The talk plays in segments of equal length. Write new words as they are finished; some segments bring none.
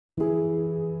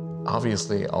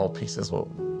obviously all pieces will,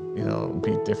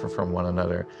 be different from one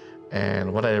another.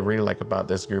 And what I really like about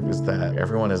this group is that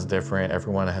everyone is different.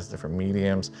 Everyone has different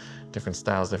mediums, different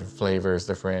styles, different flavors,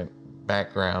 different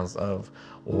backgrounds of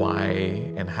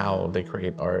why and how they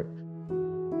create art.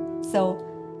 So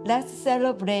let's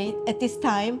celebrate at this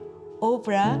time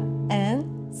OBRA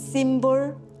and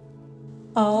symbol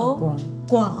of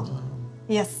Guam.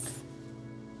 Yes.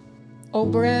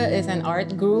 OBRA is an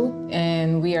art group,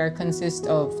 and we consist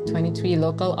of 23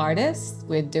 local artists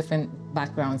with different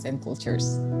backgrounds and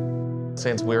cultures.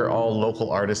 Since we're all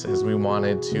local artists, we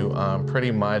wanted to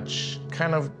pretty much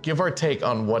kind of give our take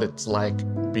on what it's like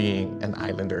being an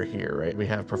islander here, right? We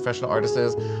have professional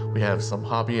artists, we have some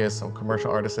hobbyists, some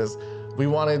commercial artists. We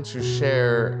wanted to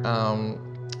share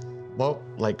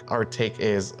our take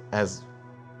is as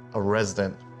a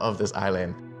resident of this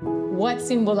island. What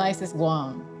symbolizes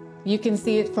Guam? You can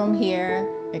see it from here,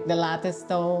 like the lattice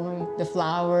stone, the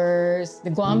flowers, the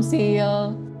Guam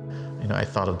seal. I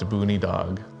thought of the boonie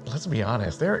dog. Let's be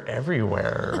honest, they're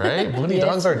everywhere, right? Boonie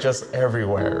dogs are just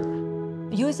everywhere.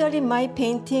 Usually my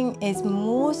painting is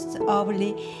most of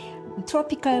the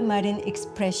tropical marine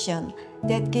expression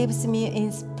that gives me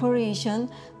inspiration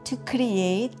to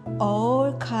create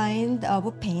all kinds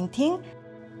of painting.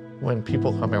 When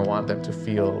people come, I want them to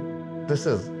feel, this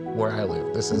is where I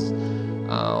live. This is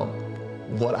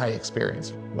what I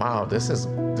experience. Wow, this is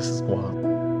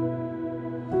Guam.